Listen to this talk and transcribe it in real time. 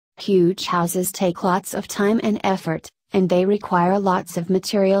Huge houses take lots of time and effort, and they require lots of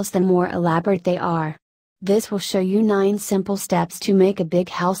materials the more elaborate they are. This will show you 9 simple steps to make a big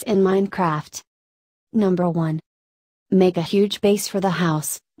house in Minecraft. Number 1. Make a huge base for the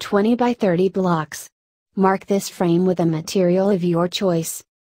house, 20 by 30 blocks. Mark this frame with a material of your choice.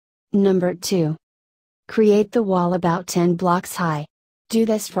 Number 2. Create the wall about 10 blocks high. Do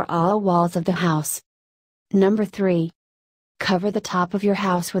this for all walls of the house. Number 3. Cover the top of your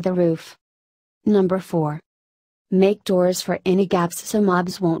house with a roof. Number 4. Make doors for any gaps so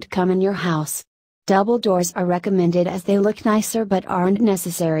mobs won't come in your house. Double doors are recommended as they look nicer but aren't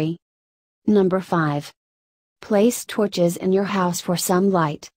necessary. Number 5. Place torches in your house for some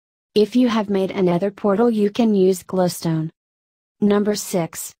light. If you have made a nether portal, you can use glowstone. Number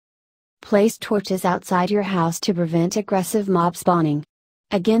 6. Place torches outside your house to prevent aggressive mob spawning.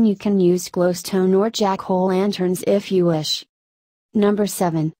 Again, you can use glowstone or jack-o'-lanterns if you wish. Number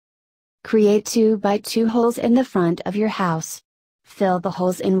 7. Create 2 by 2 holes in the front of your house. Fill the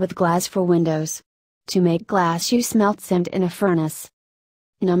holes in with glass for windows. To make glass, you smelt sand in a furnace.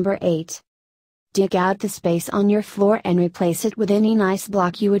 Number 8. Dig out the space on your floor and replace it with any nice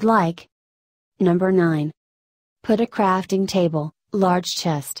block you would like. Number 9. Put a crafting table, large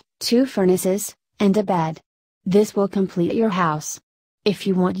chest, 2 furnaces, and a bed. This will complete your house. If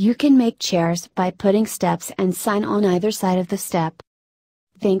you want, you can make chairs by putting steps and sign on either side of the step.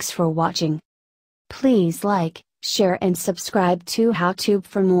 Thanks for watching. Please like, share and subscribe to HowTube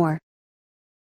for more.